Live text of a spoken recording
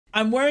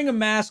I'm wearing a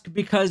mask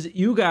because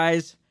you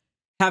guys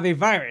have a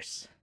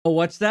virus. Oh,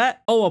 what's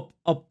that? Oh,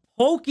 a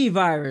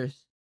Pokevirus.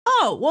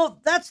 Oh,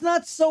 well, that's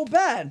not so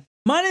bad.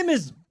 My name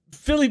is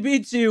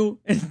PhillyBeatzU,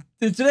 and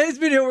in today's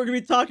video, we're going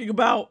to be talking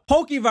about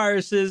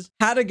Pokeviruses,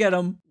 how to get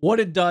them, what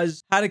it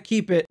does, how to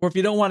keep it, or if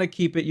you don't want to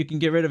keep it, you can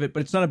get rid of it,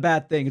 but it's not a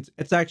bad thing.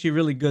 It's actually a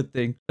really good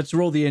thing. Let's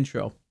roll the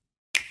intro.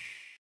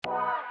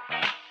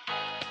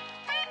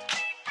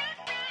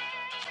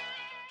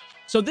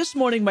 So this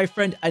morning, my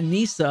friend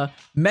Anissa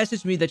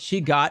messaged me that she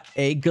got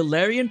a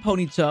Galarian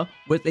Ponyta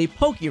with a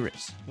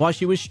Pokerus while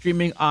she was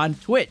streaming on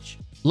Twitch.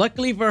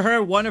 Luckily for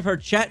her, one of her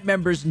chat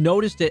members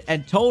noticed it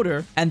and told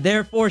her, and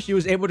therefore she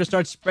was able to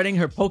start spreading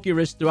her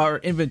Pokerus throughout her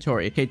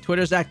inventory. Okay,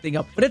 Twitter's acting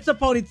up, but it's a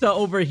Ponyta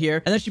over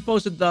here. And then she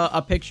posted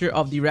a picture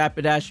of the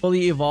Rapidash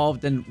fully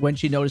evolved and when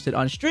she noticed it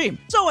on stream.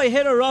 So I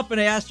hit her up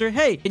and I asked her,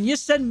 hey, can you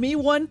send me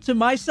one to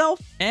myself?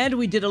 And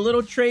we did a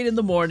little trade in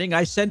the morning.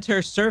 I sent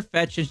her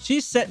Surfetch and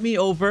she sent me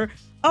over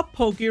a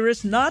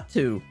Pokerus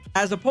Natu.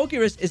 As a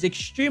Pokerus is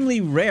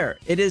extremely rare.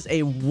 It is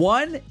a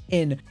 1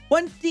 in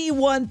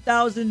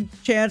 21,000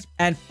 chance,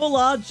 and full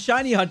odds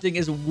shiny hunting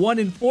is 1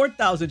 in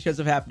 4,000 chance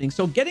of happening.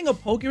 So getting a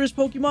Pokerus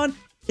Pokemon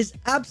is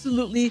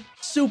absolutely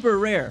super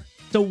rare.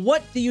 So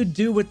what do you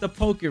do with the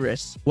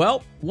Pokerus?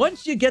 Well,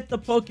 once you get the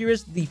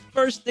Pokerus, the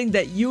first thing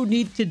that you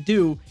need to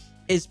do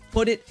is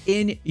put it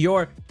in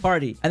your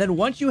party. And then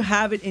once you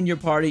have it in your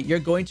party, you're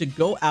going to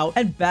go out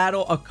and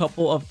battle a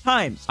couple of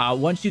times.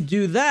 Once you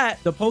do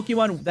that, the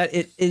Pokemon that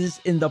it is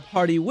in the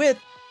party with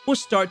will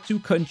start to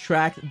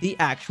contract the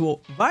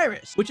actual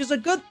virus, which is a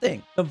good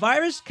thing. The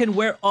virus can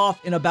wear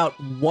off in about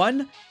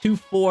 1 to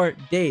 4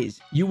 days.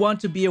 You want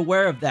to be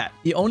aware of that.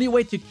 The only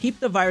way to keep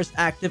the virus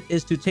active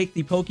is to take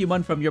the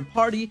Pokemon from your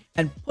party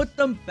and put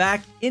them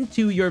back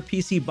into your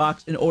PC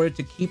box in order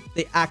to keep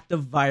the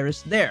active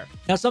virus there.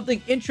 Now,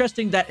 something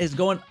interesting that is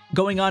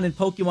going on in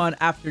Pokemon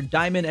after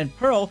Diamond and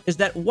Pearl is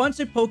that once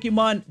a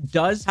Pokemon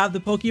does have the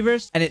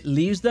Pokeverse and it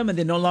leaves them and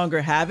they no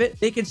longer have it,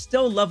 they can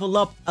still level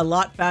up a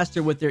lot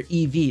faster with their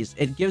EVs.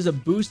 It gives a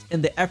boost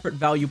in the effort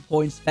value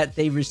points that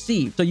they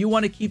receive. So you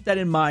want to keep that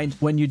in mind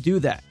when you do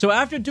that. So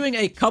after doing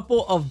a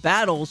couple of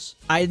battles,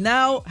 I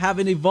now have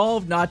an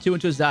evolved Natu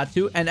into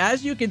Xatu. And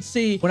as you can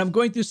see, when I'm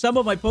going through some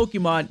of my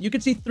Pokemon, you can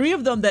see 3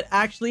 of them that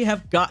actually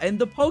have gotten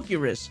the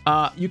Pokerus.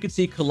 You can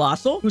see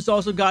Colossal, who's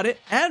also got it,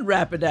 and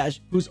Rapidash,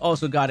 who's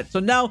also got it. So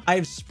now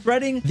I'm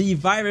spreading the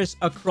virus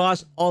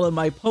across all of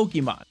my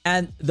Pokemon.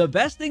 And the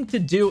best thing to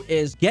do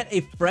is get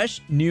a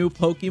fresh new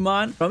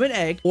Pokemon from an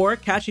egg or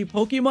catch a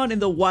Pokemon in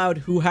the wild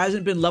who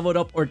hasn't been leveled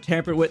up or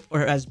tampered with or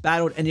has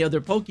battled any other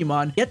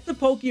Pokemon. Get the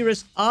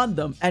Pokerus on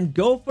them and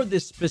go for the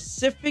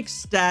specific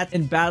stat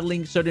in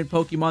battling certain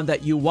Pokemon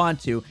that you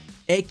want to,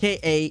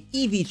 aka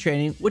EV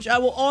training, which I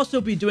will also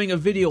be doing a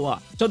video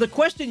on. So the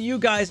question you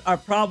guys are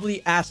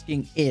probably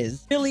asking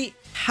is, Philly,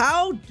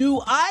 how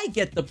do I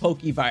get the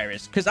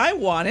Pokevirus? Because I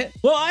want it.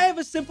 Well, I have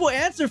a simple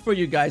answer for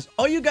you guys.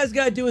 All you guys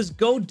gotta do is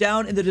go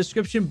down in the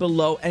description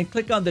below and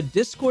click on the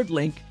Discord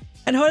link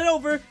and head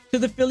over to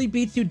the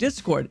PhillyBeatzU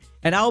Discord.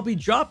 And I'll be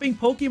dropping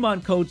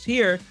Pokemon codes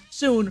here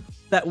soon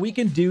that we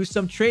can do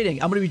some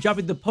trading. I'm going to be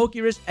dropping the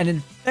Pokerus and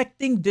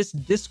infecting this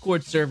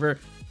Discord server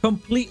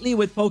completely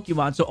with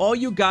Pokemon. So all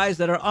you guys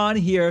that are on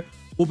here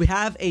will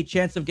have a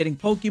chance of getting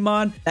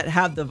Pokemon that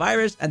have the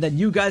virus, and then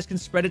you guys can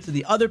spread it to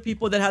the other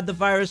people that have the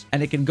virus,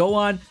 and it can go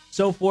on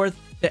so forth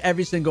to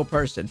every single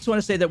person. Just want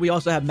to say that we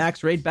also have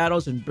max raid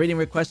battles and breeding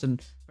requests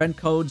and friend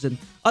codes and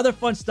other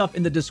fun stuff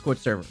in the Discord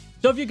server.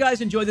 So if you guys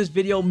enjoyed this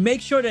video,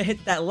 make sure to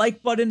hit that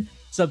like button,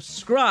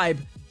 subscribe,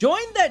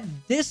 join that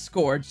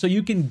Discord so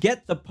you can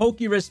get the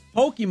Pokerus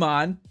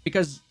Pokemon,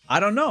 because I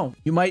don't know,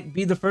 you might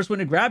be the first one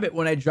to grab it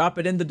when I drop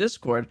it in the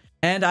Discord.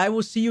 And I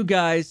will see you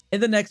guys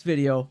in the next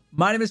video.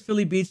 My name is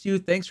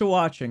PhillyBeatzU. Thanks for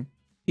watching.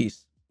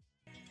 Peace.